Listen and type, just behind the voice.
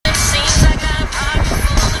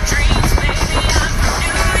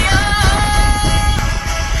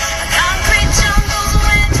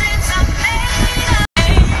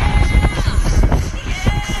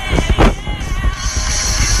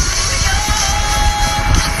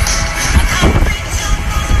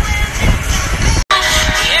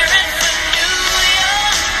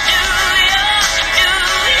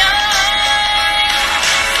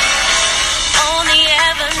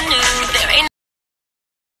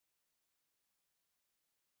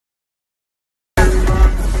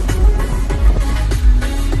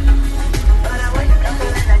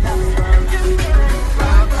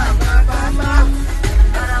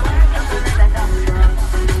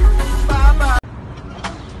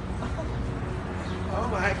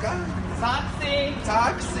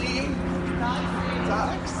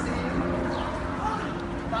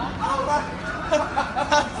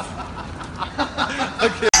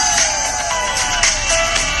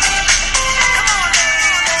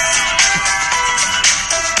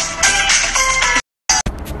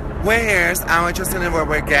Where's I was just in where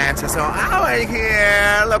we're getting so out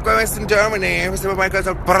here. Look, we're in Germany. We see my girls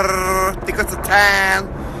are brrrr. Because of 10.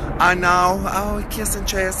 I know. Oh, kissing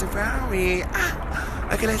Chelsea Ferrari.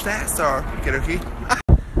 Okay, let's dance. So, get okay.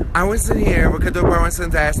 I was in here. We could do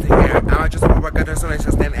Beyonce dancing here. I was just working on some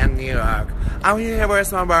just in New York. I'm here where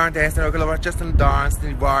some bar dancing. We're going to just in dance,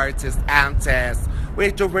 the artists, antics.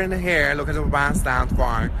 We do bring here. Look at the band stand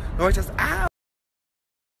for. We're just out.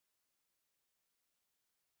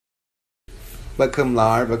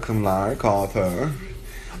 Bakımlar, kuaför.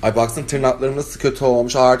 Ay baksana tırnaklarım nasıl kötü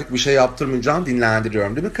olmuş. Artık bir şey yaptırmayacağım,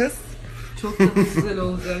 dinlendiriyorum değil mi kız? Çok da güzel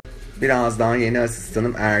olacak. Birazdan yeni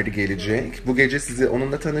asistanım Erdi gelecek. Bu gece sizi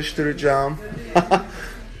onunla tanıştıracağım.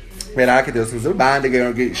 Merak ediyorsunuz değil mi? Ben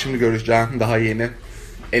de şimdi göreceğim. Daha yeni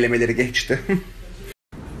elemeleri geçti.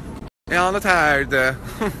 Anlat Erdi.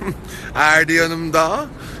 Erdi yanımda.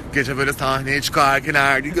 Gece böyle sahneye çıkarken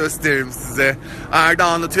Erdi'yi gösteririm size. Erdi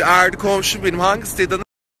anlatıyor. Erdi komşu benim. Hangisiydi?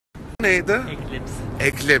 Neydi?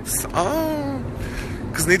 Eclipse.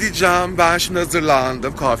 Kız ne diyeceğim? Ben şimdi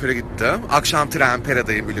hazırlandım. Kuaföre gittim. Akşam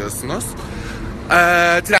Triplere'deyim biliyorsunuz.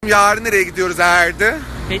 Yarın nereye gidiyoruz Erdi?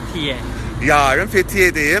 Fethiye. Yarın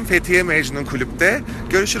Fethiye'deyim. Fethiye Mecnun Kulüp'te.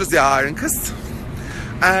 Görüşürüz yarın kız.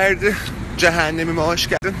 Erdi, cehennemime hoş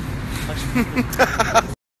geldin. Hoş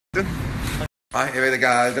bulduk. Ay eve de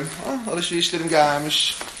geldim. Alışverişlerim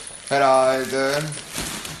gelmiş. Herhalde.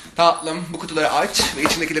 Tatlım bu kutuları aç ve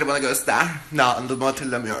içindekileri bana göster. Ne aldığımı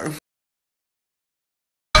hatırlamıyorum.